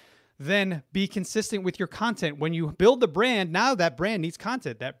important. Then be consistent with your content. When you build the brand, now that brand needs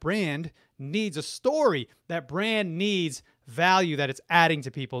content. That brand needs a story. That brand needs value that it's adding to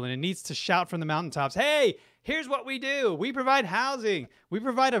people. And it needs to shout from the mountaintops, hey, here's what we do. We provide housing. We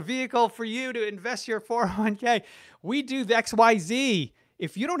provide a vehicle for you to invest your 401k. We do the XYZ.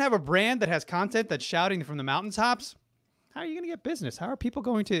 If you don't have a brand that has content that's shouting from the mountaintops, how are you going to get business? How are people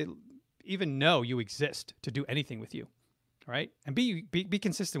going to even know you exist to do anything with you? All right. And be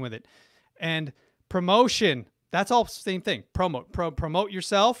consistent with it. And promotion. That's all same thing. Promote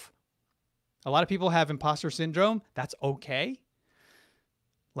yourself. A lot of people have imposter syndrome. That's okay.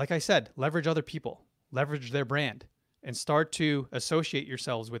 Like I said, leverage other people. leverage their brand and start to associate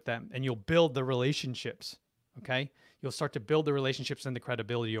yourselves with them, and you'll build the relationships. Okay. You'll start to build the relationships and the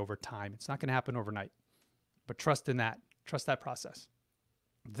credibility over time. It's not going to happen overnight, but trust in that. Trust that process.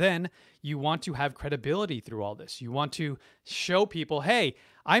 Then you want to have credibility through all this. You want to show people, hey,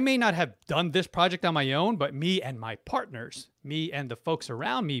 I may not have done this project on my own, but me and my partners, me and the folks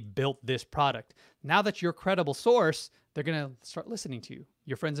around me built this product. Now that you're a credible source, they're going to start listening to you.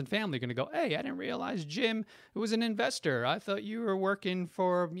 Your friends and family are going to go, hey, I didn't realize Jim was an investor. I thought you were working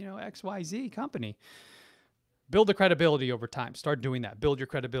for, XYZ company. Build the credibility over time. Start doing that. Build your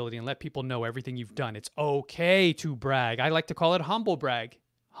credibility and let people know everything you've done. It's okay to brag. I like to call it humble brag.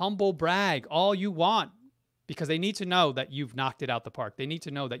 Humble brag all you want, because they need to know that you've knocked it out the park. They need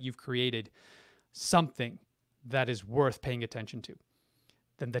to know that you've created something that is worth paying attention to.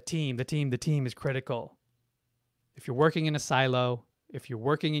 Then the team is critical. If you're working in a silo, if you're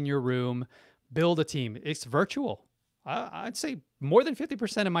working in your room, build a team. It's virtual. I'd say more than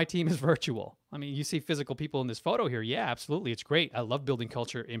 50% of my team is virtual. I mean, you see physical people in this photo here. Yeah, absolutely. It's great. I love building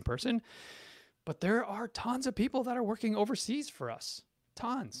culture in person. But there are tons of people that are working overseas for us.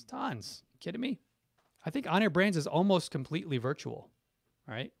 Tons. Kidding me? I think On Air Brands is almost completely virtual.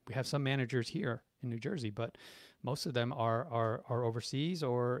 All right. We have some managers here in New Jersey, but most of them are overseas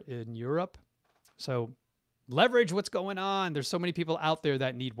or in Europe. So leverage what's going on. There's so many people out there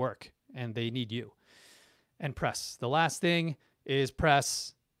that need work, and they need you. And press. The last thing is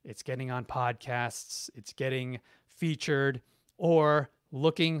press. It's getting on podcasts. It's getting featured, or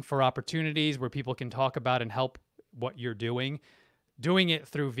looking for opportunities where people can talk about and help what you're doing. Doing it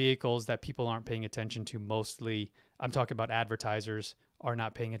through vehicles that people aren't paying attention to mostly. I'm talking about advertisers are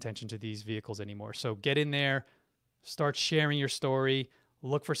not paying attention to these vehicles anymore. So get in there, start sharing your story,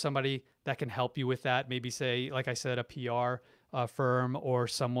 look for somebody that can help you with that. Maybe say, like I said, a PR firm or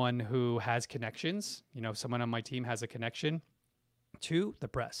someone who has connections. Someone on my team has a connection to the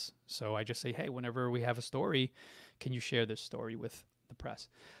press. So I just say, hey, whenever we have a story, can you share this story with the press?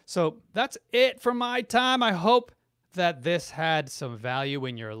 So that's it for my time. I hope that this had some value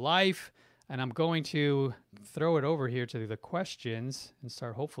in your life, and I'm going to throw it over here to the questions and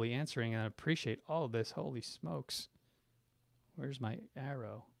start hopefully answering, and I appreciate all of this. Holy smokes. Where's my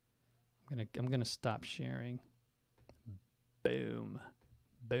arrow? I'm gonna stop sharing. Boom.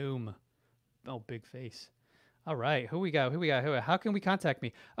 Oh, big face. All right, who we got? How can we contact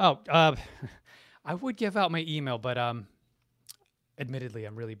me? Oh, I would give out my email, but admittedly,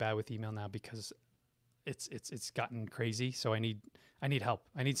 I'm really bad with email now because it's gotten crazy. So I need help.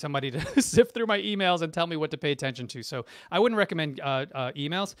 I need somebody to sift through my emails and tell me what to pay attention to. So I wouldn't recommend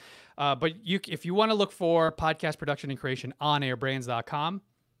emails, but if you want to look for podcast production and creation, onairbrands.com.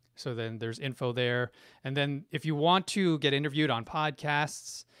 So then there's info there. And then if you want to get interviewed on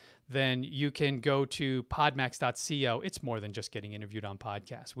podcasts, then you can go to podmax.co. It's more than just getting interviewed on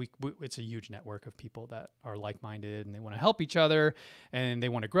podcasts. It's a huge network of people that are like-minded, and they want to help each other, and they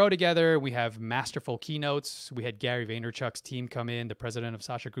want to grow together. We have masterful keynotes. We had Gary Vaynerchuk's team come in, the president of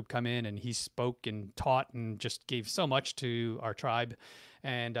Sasha Group, come in, and he spoke and taught and just gave so much to our tribe.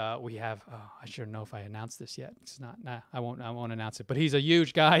 And we have, I should know if I announced this yet. It's not, I won't announce it. But he's a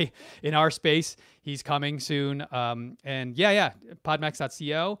huge guy in our space. He's coming soon. And yeah,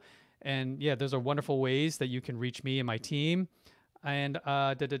 podmax.co. And yeah, those are wonderful ways that you can reach me and my team. And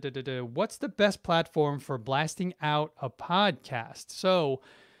what's the best platform for blasting out a podcast? So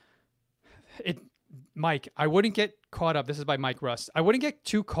Mike, I wouldn't get caught up. This is by Mike Rust. I wouldn't get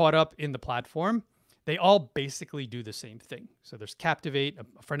too caught up in the platform. They all basically do the same thing. So there's Captivate,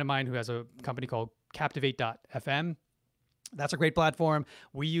 a friend of mine who has a company called Captivate.fm. That's a great platform.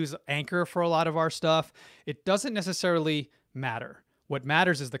 We use Anchor for a lot of our stuff. It doesn't necessarily matter. What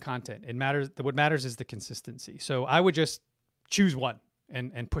matters is the content. What matters is the consistency. So I would just choose one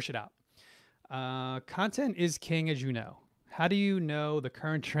and push it out. Content is king, as you know. How do you know the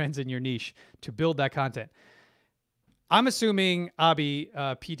current trends in your niche to build that content? I'm assuming Abi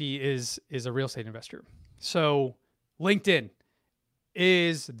PD is a real estate investor. So LinkedIn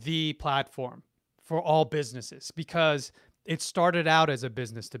is the platform for all businesses because it started out as a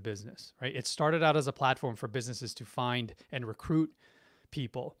business to business, right? It started out as a platform for businesses to find and recruit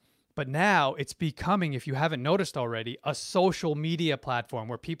people. But now it's becoming, if you haven't noticed already, a social media platform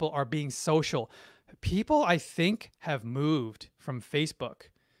where people are being social. People, I think, have moved from Facebook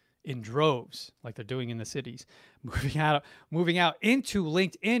in droves, like they're doing in the cities, moving out into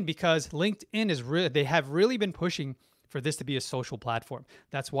LinkedIn because LinkedIn is they have really been pushing for this to be a social platform.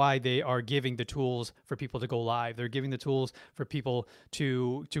 That's why they are giving the tools for people to go live. They're giving the tools for people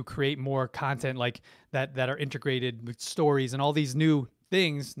to create more content like that are integrated with stories and all these new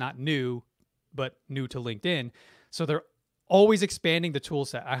things, not new, but new to LinkedIn. So they're always expanding the tool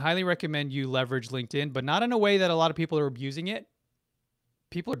set. I highly recommend you leverage LinkedIn, but not in a way that a lot of people are abusing it.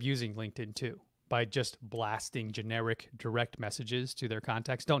 People are abusing LinkedIn too by just blasting generic direct messages to their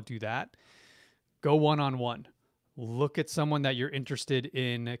contacts. Don't do that. Go one-on-one. Look at someone that you're interested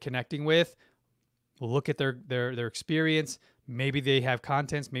in connecting with. Look at their experience. Maybe they have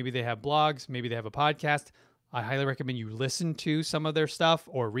contents, maybe they have blogs, maybe they have a podcast. I highly recommend you listen to some of their stuff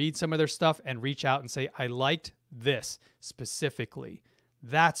or read some of their stuff and reach out and say, I liked this specifically.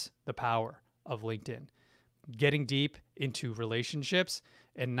 That's the power of LinkedIn. Getting deep into relationships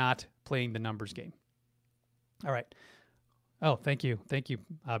and not playing the numbers game. All right. Oh, thank you. Thank you,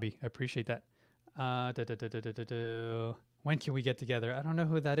 Abby. I appreciate that. When can we get together? I don't know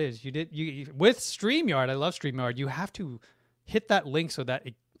who that is. You with StreamYard. I love StreamYard. You have to hit that link so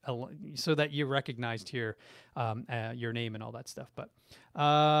that you're recognized here, your name and all that stuff. But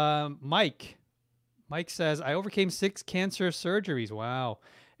Mike says, I overcame 6 cancer surgeries. Wow.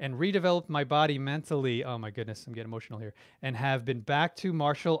 And redeveloped my body mentally. Oh my goodness, I'm getting emotional here. And have been back to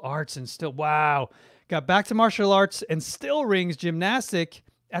martial arts and still, wow. Got back to martial arts and still rings gymnastic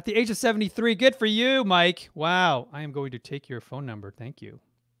at the age of 73. Good for you, Mike. Wow. I am going to take your phone number. Thank you.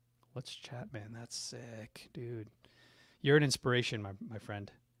 Let's chat, man. That's sick, dude. You're an inspiration, my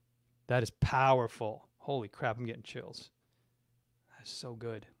friend. That is powerful. Holy crap, I'm getting chills. That's so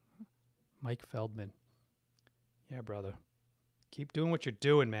good. Mike Feldman. Yeah, brother. Keep doing what you're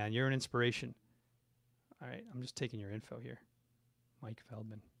doing, man. You're an inspiration. All right, I'm just taking your info here. Mike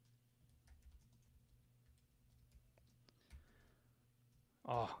Feldman.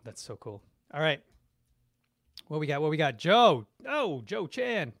 Oh, that's so cool. All right. What we got? Joe. Oh, Joe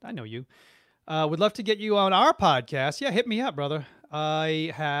Chan. I know you. Would love to get you on our podcast. Yeah, hit me up, brother.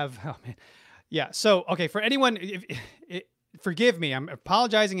 I have, oh man. Yeah, so, okay, for anyone, forgive me. I'm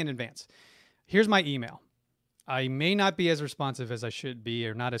apologizing in advance. Here's my email. I may not be as responsive as I should be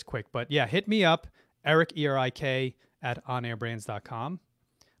or not as quick, but yeah, hit me up, Erik, E-R-I-K, @onairbrands.com.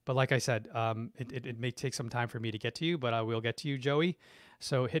 But like I said, it may take some time for me to get to you, but I will get to you, Joey.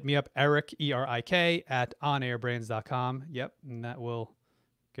 So hit me up, Erik, E-R-I-K, @onairbrands.com. Yep, and that will,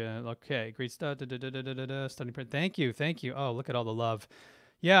 okay, great stuff. Stunning print. Thank you. Oh, look at all the love.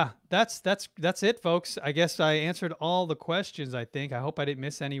 Yeah, that's it, folks. I guess I answered all the questions, I think. I hope I didn't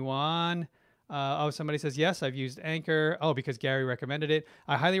miss anyone. Somebody says, yes, I've used Anchor. Oh, because Gary recommended it.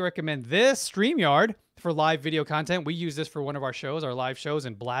 I highly recommend this StreamYard for live video content. We use this for one of our shows, our live shows,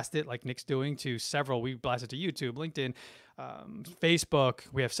 and blast it like Nick's doing to several. We blast it to YouTube, LinkedIn, Facebook.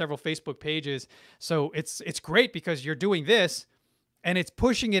 We have several Facebook pages. So it's great because you're doing this and it's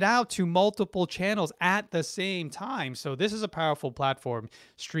pushing it out to multiple channels at the same time. So this is a powerful platform.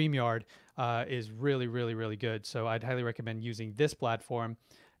 StreamYard is really, really, really good. So I'd highly recommend using this platform.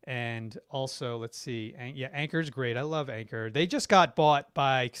 And also, let's see. Yeah, Anchor's great. I love Anchor. They just got bought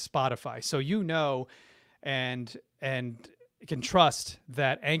by Spotify. So and can trust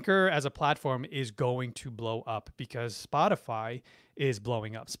that Anchor as a platform is going to blow up because Spotify is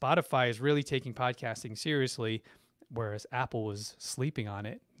blowing up. Spotify is really taking podcasting seriously, whereas Apple was sleeping on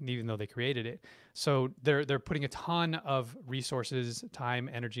it, even though they created it. So they're putting a ton of resources, time,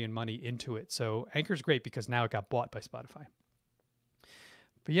 energy, and money into it. So Anchor's great because now it got bought by Spotify.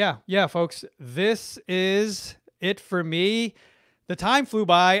 But yeah, folks, this is it for me. The time flew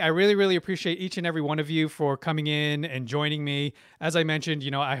by. I really, really appreciate each and every one of you for coming in and joining me. As I mentioned,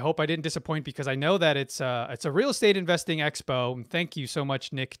 I hope I didn't disappoint because I know that it's a real estate investing expo. And thank you so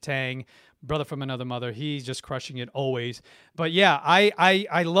much, Nick Tang, brother from another mother. He's just crushing it always. But yeah,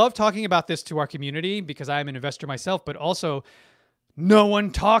 I love talking about this to our community because I'm an investor myself, but also no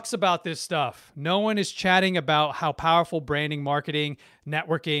one talks about this stuff. No one is chatting about how powerful branding, marketing,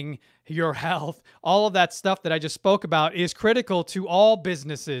 networking, your health, all of that stuff that I just spoke about is critical to all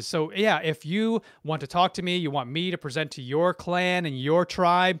businesses. So yeah, if you want to talk to me, you want me to present to your clan and your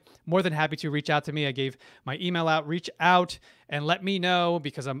tribe, more than happy to reach out to me. I gave my email out, reach out and let me know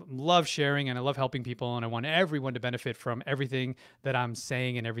because I love sharing and I love helping people and I want everyone to benefit from everything that I'm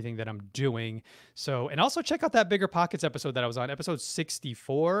saying and everything that I'm doing. So, and also check out that Bigger Pockets episode that I was on, episode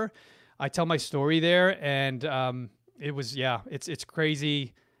 64. I tell my story there and it was, it's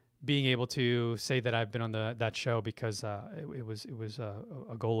crazy being able to say that I've been on that show because it was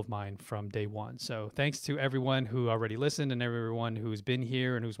a goal of mine from day one. So thanks to everyone who already listened and everyone who's been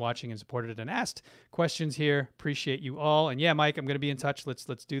here and who's watching and supported it and asked questions here. Appreciate you all. And yeah, Mike, I'm going to be in touch. Let's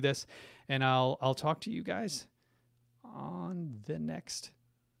do this. And I'll talk to you guys on the next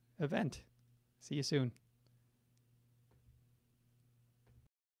event. See you soon.